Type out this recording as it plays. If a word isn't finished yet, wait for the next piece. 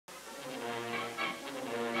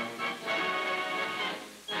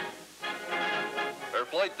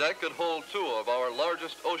flight deck could hold 2 of our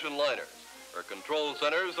largest ocean liners. Her control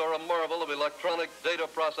centers are a marvel of electronic data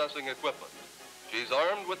processing equipment. She's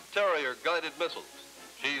armed with Terrier-guided missiles.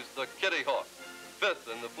 She's the Kitty Hawk,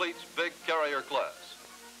 5th in the fleet's big carrier class.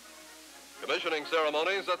 Commissioning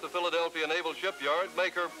ceremonies at the Philadelphia Naval Shipyard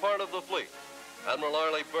make her part of the fleet. Admiral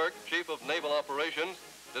Arleigh Burke, Chief of Naval Operations,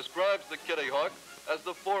 describes the Kitty Hawk as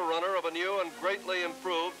the forerunner of a new and greatly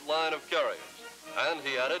improved line of carriers. And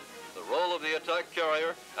he added, the role of the attack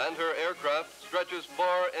carrier and her aircraft stretches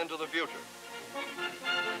far into the future.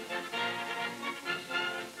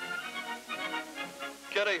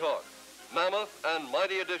 Kitty Hawk, mammoth and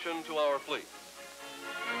mighty addition to our fleet.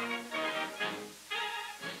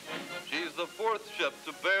 She's the 4th ship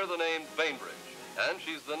to bear the name Bainbridge, and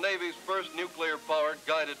she's the Navy's first nuclear-powered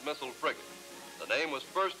guided missile frigate. The name was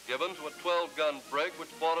first given to a 12-gun brig which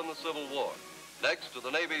fought in the Civil War, next to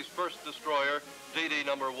the Navy's first destroyer, DD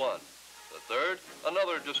No. 1. The third,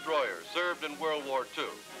 another destroyer, served in World War II.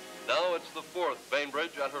 Now it's the 4th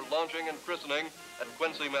Bainbridge at her launching and christening at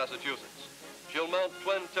Quincy, Massachusetts. She'll mount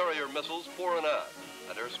twin Terrier missiles fore and aft,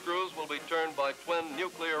 and her screws will be turned by twin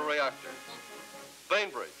nuclear reactors.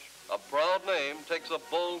 Bainbridge, a proud name, takes a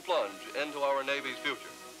bold plunge into our Navy's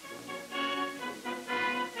future.